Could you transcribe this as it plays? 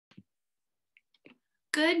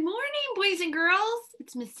Good morning, boys and girls.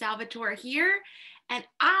 It's Miss Salvatore here, and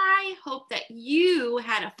I hope that you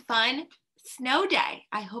had a fun snow day.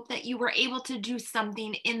 I hope that you were able to do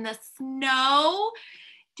something in the snow.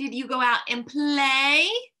 Did you go out and play?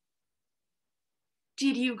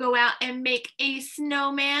 Did you go out and make a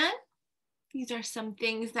snowman? These are some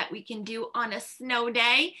things that we can do on a snow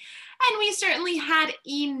day, and we certainly had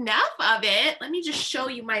enough of it. Let me just show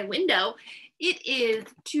you my window. It is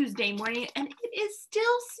Tuesday morning and it is still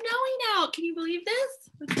snowing out. Can you believe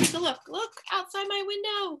this? Let's take a look. Look outside my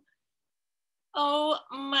window. Oh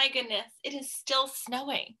my goodness, it is still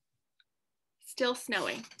snowing. Still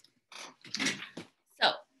snowing.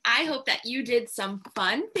 So I hope that you did some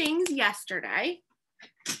fun things yesterday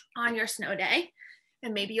on your snow day,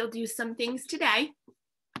 and maybe you'll do some things today.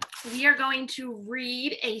 We are going to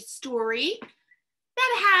read a story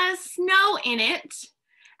that has snow in it.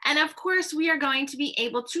 And of course, we are going to be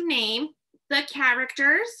able to name the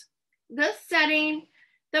characters, the setting,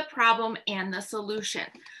 the problem, and the solution.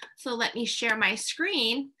 So let me share my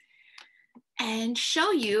screen and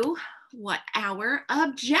show you what our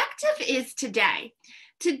objective is today.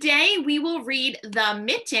 Today, we will read the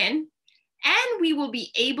Mitten, and we will be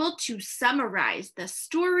able to summarize the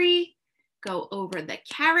story, go over the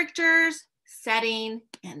characters, setting,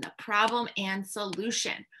 and the problem and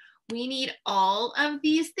solution. We need all of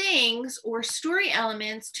these things or story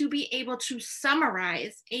elements to be able to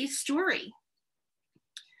summarize a story.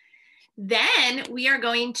 Then we are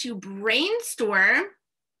going to brainstorm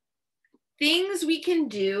things we can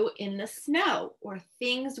do in the snow or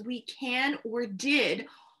things we can or did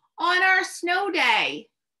on our snow day.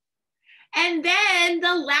 And then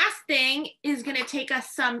the last thing is going to take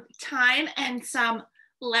us some time and some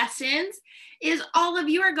lessons is all of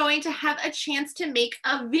you are going to have a chance to make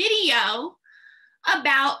a video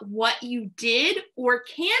about what you did or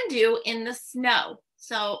can do in the snow.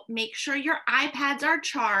 So make sure your iPads are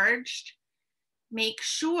charged. Make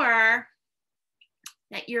sure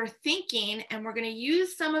that you're thinking, and we're going to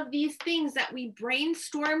use some of these things that we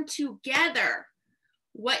brainstorm together,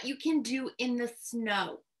 what you can do in the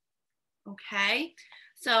snow. Okay,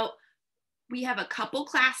 so we have a couple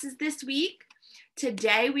classes this week.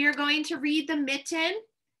 Today we are going to read the Mitten.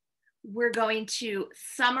 We're going to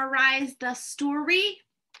summarize the story.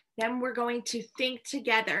 Then we're going to think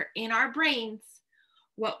together in our brains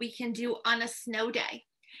what we can do on a snow day.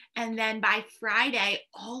 And then by Friday,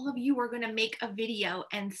 all of you are going to make a video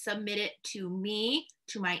and submit it to me,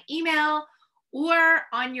 to my email, or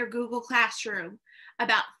on your Google Classroom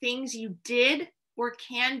about things you did or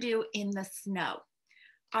can do in the snow.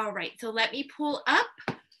 All right, so let me pull up.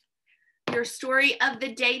 Your story of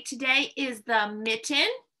the day today is the Mitten.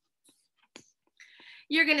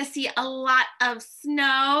 You're gonna see a lot of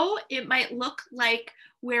snow. It might look like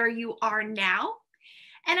where you are now.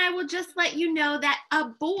 And I will just let you know that a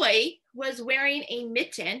boy was wearing a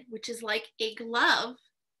mitten, which is like a glove.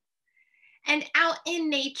 And out in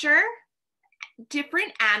nature,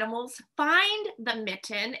 different animals find the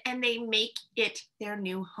mitten and they make it their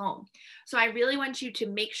new home. So I really want you to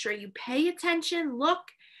make sure you pay attention, look,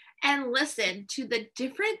 and listen to the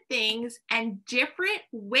different things and different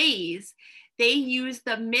ways they use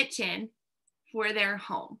the mitten for their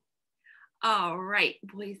home. All right,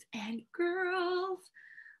 boys and girls,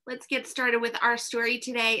 let's get started with our story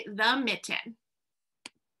today, the Mitten.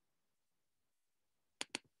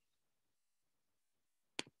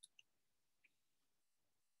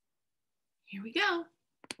 Here we go.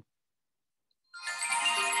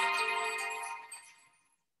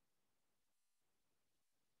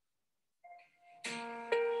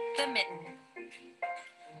 The Mitten.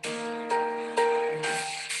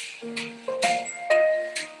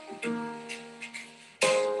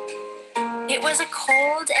 It was a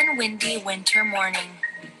cold and windy winter morning.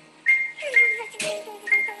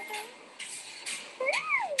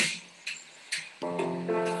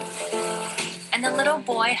 And the little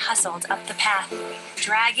boy hustled up the path,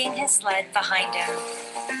 dragging his sled behind him.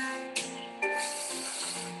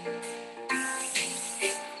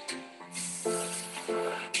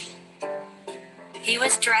 He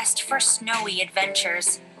was dressed for snowy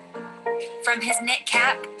adventures. From his knit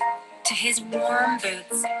cap, to his warm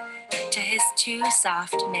boots, to his 2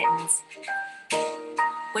 soft mittens,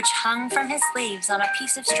 which hung from his sleeves on a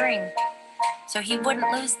piece of string, so he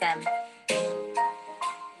wouldn't lose them.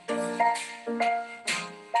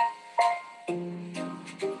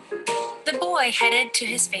 The boy headed to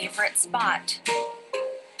his favorite spot,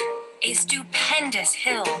 a stupendous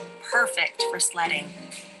hill perfect for sledding.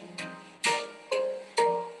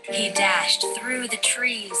 He dashed through the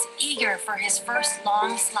trees, eager for his first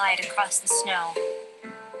long slide across the snow.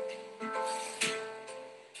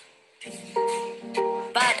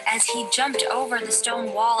 as he jumped over the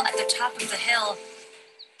stone wall at the top of the hill.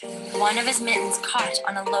 One of his mittens caught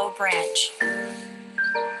on a low branch.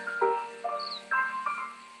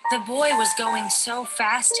 The boy was going so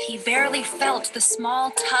fast he barely felt the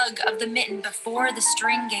small tug of the mitten before the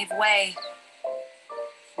string gave way.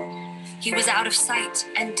 He was out of sight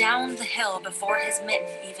and down the hill before his mitten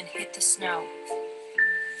even hit the snow.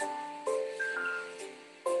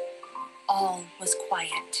 All was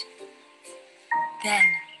quiet. Then,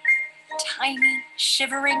 a tiny,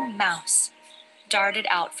 shivering mouse darted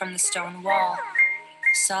out from the stone wall,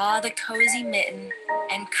 saw the cozy mitten,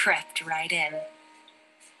 and crept right in.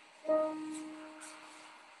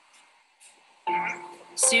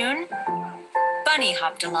 Soon, Bunny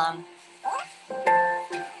hopped along.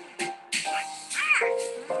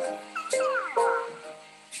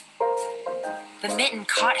 The mitten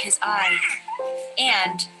caught his eye,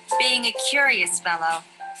 and, being a curious fellow,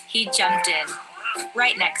 he jumped in,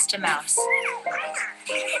 right next to Mouse.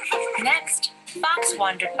 Next, Fox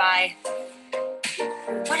wandered by.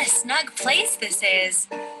 What a snug place this is,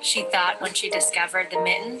 she thought when she discovered the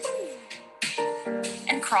mitten,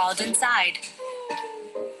 and crawled inside.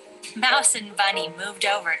 Mouse and Bunny moved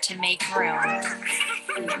over to make room.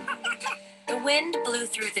 The wind blew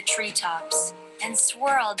through the treetops and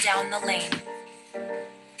swirled down the lane.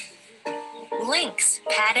 Lynx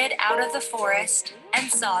padded out of the forest and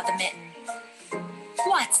saw the mitten.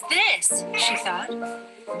 What's this? She thought.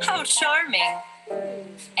 How charming.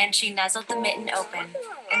 And she nuzzled the mitten open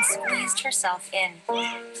and squeezed herself in.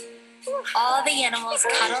 All the animals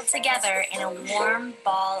cuddled together in a warm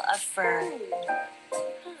ball of fur.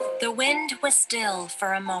 The wind was still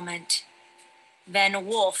for a moment. Then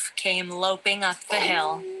Wolf came loping up the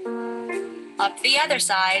hill. Up the other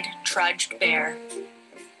side trudged Bear.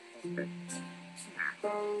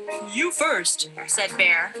 You first, said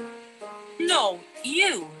Bear. No,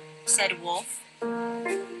 you, said Wolf.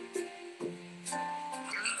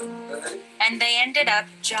 And they ended up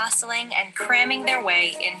jostling and cramming their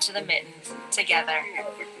way into the mitten together.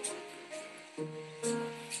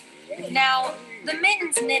 Now, the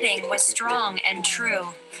mitten's knitting was strong and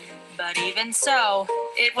true, but even so,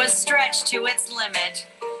 it was stretched to its limit.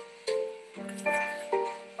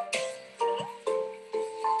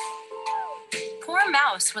 Poor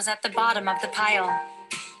Mouse was at the bottom of the pile.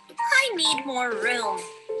 I need more room,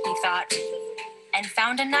 he thought, and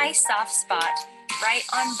found a nice soft spot right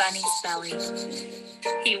on Bunny's belly.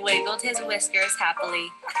 He wiggled his whiskers happily,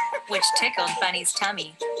 which tickled Bunny's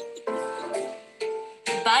tummy.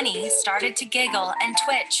 Bunny started to giggle and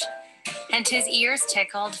twitch, and his ears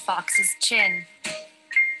tickled Fox's chin.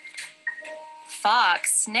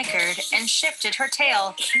 Fox snickered and shifted her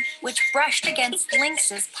tail, which brushed against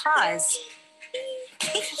Lynx's paws.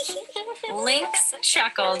 Lynx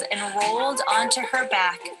chuckled and rolled onto her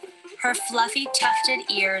back, her fluffy tufted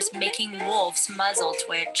ears making Wolf's muzzle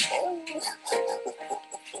twitch.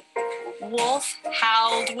 Wolf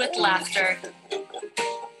howled with laughter.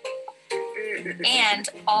 And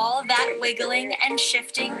all that wiggling and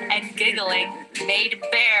shifting and giggling made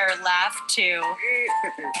Bear laugh too.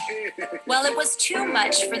 Well, it was too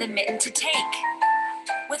much for the mitten to take.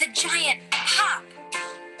 With a giant pop,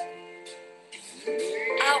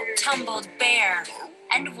 out tumbled Bear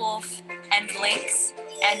and Wolf and Lynx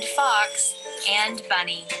and Fox and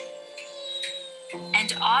Bunny.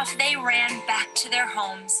 And off they ran back to their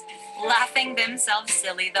homes, laughing themselves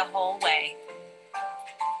silly the whole way.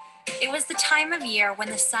 It was the time of year when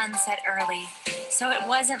the sun set early, so it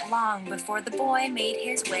wasn't long before the boy made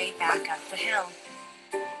his way back up the hill.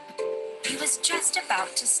 He was just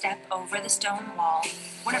about to step over the stone wall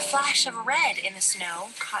when a flash of red in the snow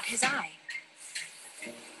caught his eye.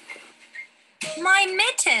 My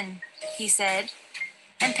mitten, he said,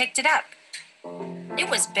 and picked it up. It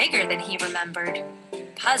was bigger than he remembered.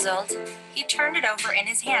 Puzzled, he turned it over in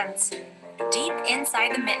his hands. Deep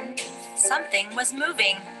inside the mitten, something was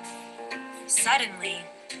moving. Suddenly,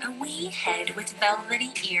 a wee head with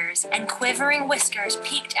velvety ears and quivering whiskers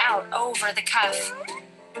peeked out over the cuff.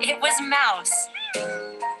 It was Mouse.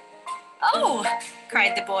 Oh,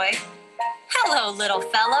 cried the boy. Hello, little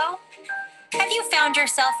fellow. Have you found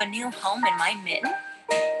yourself a new home in my mitten?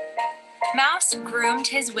 Mouse groomed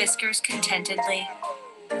his whiskers contentedly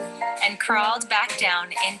and crawled back down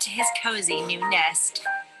into his cozy new nest.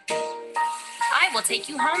 I will take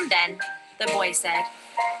you home then, the boy said,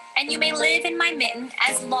 and you may live in my mitten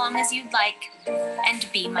as long as you'd like and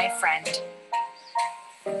be my friend.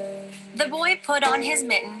 The boy put on his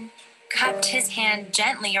mitten, cupped his hand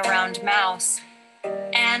gently around Mouse,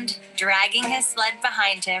 and, dragging his sled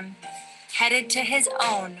behind him, headed to his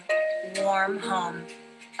own warm home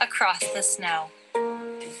across the snow.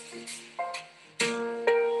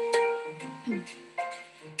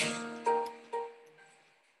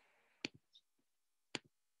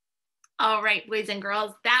 All right, boys and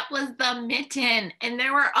girls, that was the Mitten, and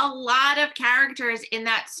there were a lot of characters in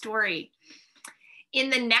that story.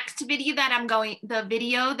 In the next video the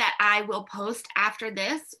video that I will post after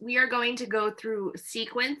this, we are going to go through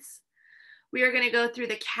sequence. We are going to go through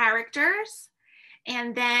the characters,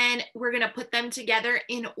 and then we're going to put them together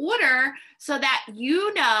in order so that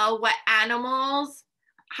you know what animals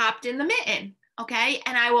hopped in the mitten, okay?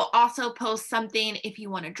 And I will also post something if you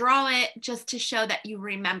want to draw it, just to show that you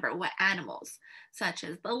remember what animals, such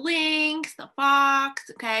as the lynx, the fox,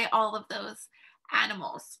 okay? All of those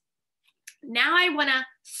animals. Now I want to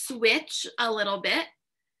switch a little bit,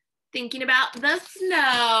 thinking about the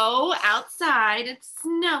snow outside. It's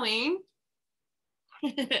snowing.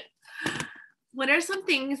 What are some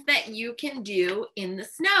things that you can do in the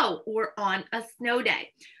snow or on a snow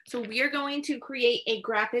day? So we are going to create a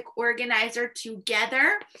graphic organizer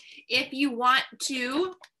together. If you want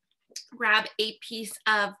to, grab a piece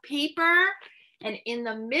of paper, and in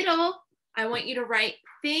the middle, I want you to write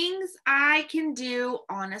things I can do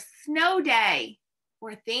on a snow day,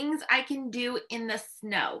 or things I can do in the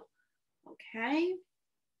snow, okay?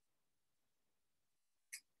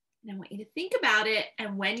 And I want you to think about it,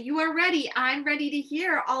 and when you are ready, I'm ready to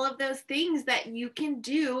hear all of those things that you can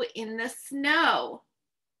do in the snow.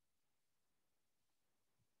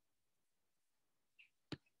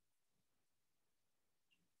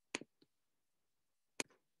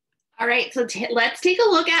 All right, so let's take a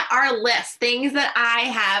look at our list, things that I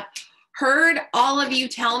have heard all of you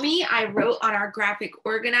tell me. I wrote on our graphic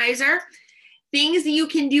organizer, things you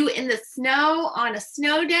can do in the snow on a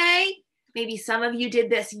snow day. Maybe some of you did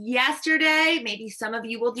this yesterday. Maybe some of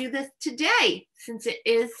you will do this today since it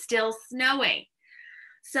is still snowing.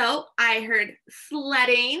 So I heard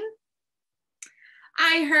sledding.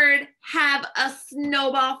 I heard have a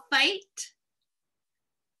snowball fight.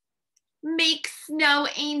 Make snow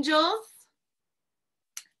angels,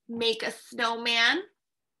 make a snowman,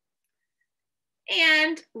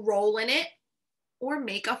 and roll in it, or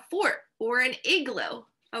make a fort or an igloo,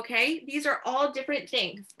 okay? These are all different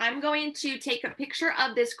things. I'm going to take a picture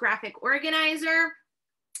of this graphic organizer,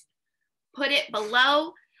 put it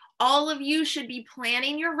below. All of you should be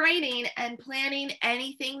planning your writing and planning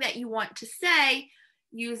anything that you want to say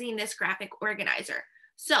using this graphic organizer.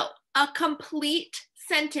 So a complete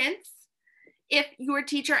sentence. If your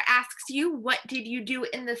teacher asks you, what did you do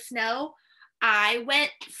in the snow? I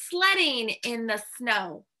went sledding in the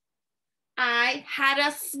snow. I had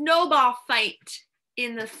a snowball fight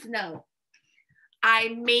in the snow.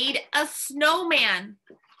 I made a snowman.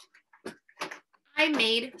 I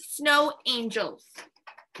made snow angels.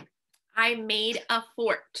 I made a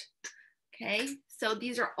fort. Okay, so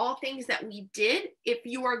these are all things that we did. If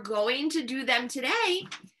you are going to do them today,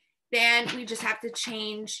 then we just have to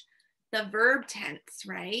change the verb tense,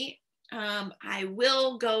 right? I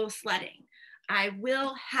will go sledding. I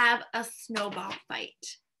will have a snowball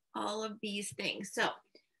fight. All of these things. So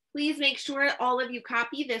please make sure all of you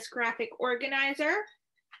copy this graphic organizer.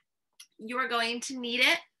 You are going to need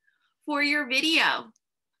it for your video.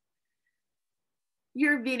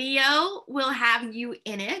 Your video will have you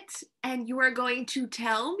in it, and you are going to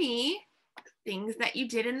tell me things that you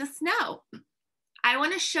did in the snow. I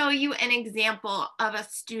want to show you an example of a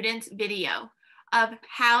student's video of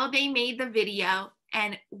how they made the video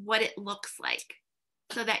and what it looks like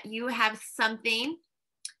so that you have something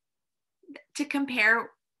to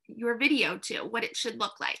compare your video to, what it should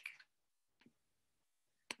look like.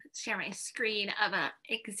 Let's share my screen of an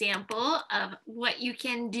example of what you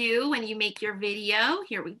can do when you make your video.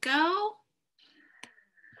 Here we go.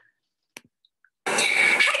 Hi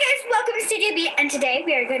guys, welcome to Studio B, and today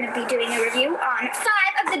we are going to be doing a review on 5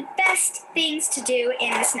 of the best things to do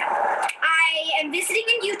in the snow. I am visiting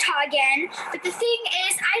in Utah again, but the thing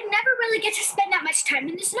is I never really get to spend that much time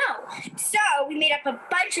in the snow. So we made up a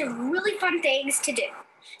bunch of really fun things to do.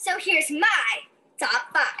 So here's my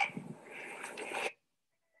top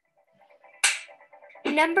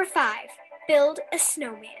 5. Number 5, build a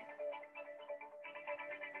snowman.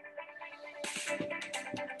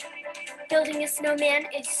 Building a snowman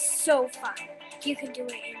is so fun. You can do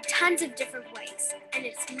it in tons of different ways, and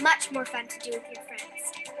it's much more fun to do with your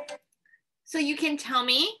friends. So you can tell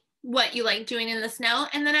me what you like doing in the snow,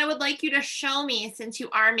 and then I would like you to show me, since you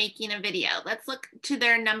are making a video. Let's look to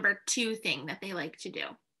their number 2 thing that they like to do.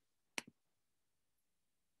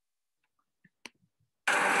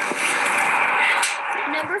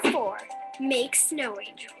 Number 4, make snow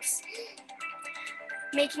angels.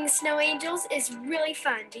 Making snow angels is really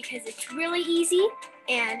fun because it's really easy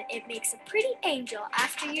and it makes a pretty angel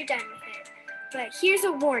after you're done with it. But here's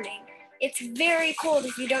a warning, it's very cold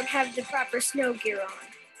if you don't have the proper snow gear on.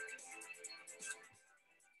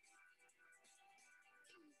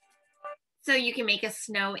 So you can make a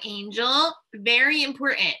snow angel. Very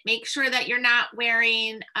important. Make sure that you're not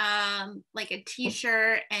wearing like a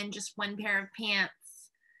t-shirt and just one pair of pants,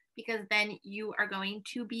 because then you are going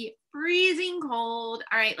to be freezing cold.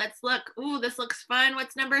 All right, let's look. Ooh, this looks fun.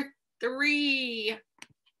 What's number 3?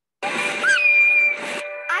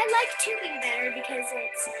 I like tubing better because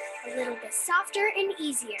it's a little bit softer and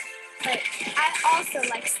easier. But I also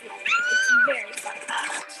like sledding. It's very fun.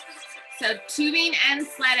 So tubing and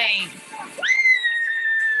sledding.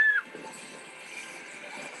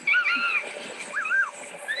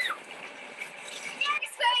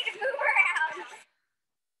 Daddy's going to move around.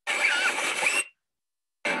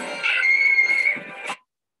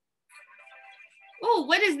 Oh,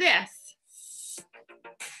 what is this?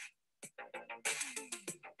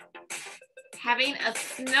 Having a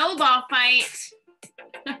snowball fight.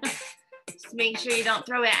 Just make sure you don't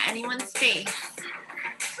throw it at anyone's face.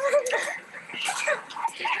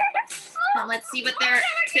 Well, let's see what their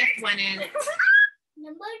 5th one is.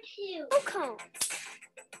 Number 2. Snow cones.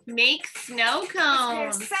 Make snow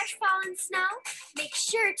cones. If there's fresh fallen snow, make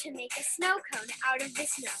sure to make a snow cone out of the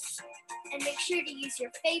snow. And make sure to use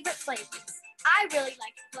your favorite flavors. I really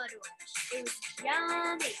liked blood orange. It was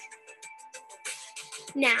yummy.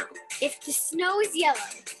 Now, if the snow is yellow,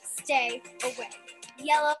 stay away.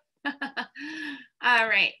 Yellow. All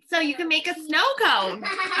right, so you can make a snow cone.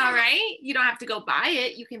 All right, you don't have to go buy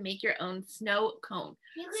it. You can make your own snow cone.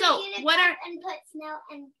 So what are and put snow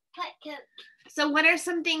and put coat. So what are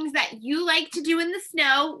some things that you like to do in the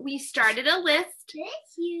snow? We started a list.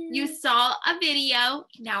 You saw a video.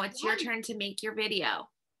 Now it's your turn to make your video.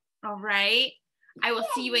 All right. I will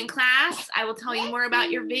see you in class. I will tell you more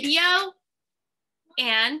about your video.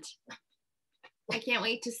 And I can't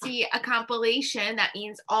wait to see a compilation. That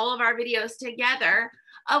means all of our videos together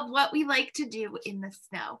of what we like to do in the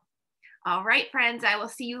snow. All right, friends, I will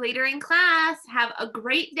see you later in class. Have a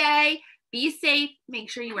great day. Be safe. Make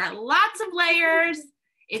sure you wear lots of layers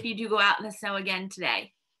if you do go out in the snow again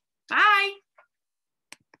today. Bye.